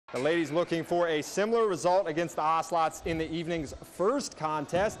The ladies looking for a similar result against the Ocelots in the evening's first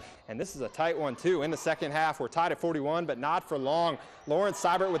contest. And this is a tight one, too. In the second half, we're tied at 41, but not for long. Lauren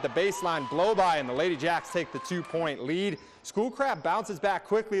Seibert with the baseline blow-by, and the Lady Jacks take the 2-point lead. Schoolcraft bounces back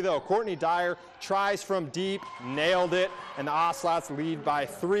quickly, though. Courtney Dyer tries from deep, nailed it, and the Ocelots lead by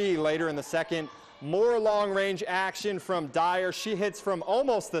 3 later in the second. More long-range action from Dyer. She hits from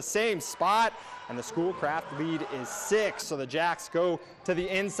almost the same spot, and the Schoolcraft lead is 6. So the Jacks go to the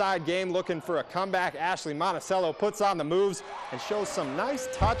inside game looking for a comeback. Ashley Monticello puts on the moves and shows some nice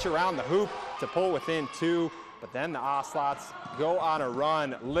touch around the hoop to pull within 2. But then the Ocelots go on a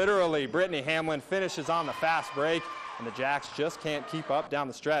run. Literally, Brittany Hamlin finishes on the fast break, and the Jacks just can't keep up down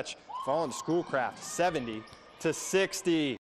the stretch, falling to Schoolcraft 70-60.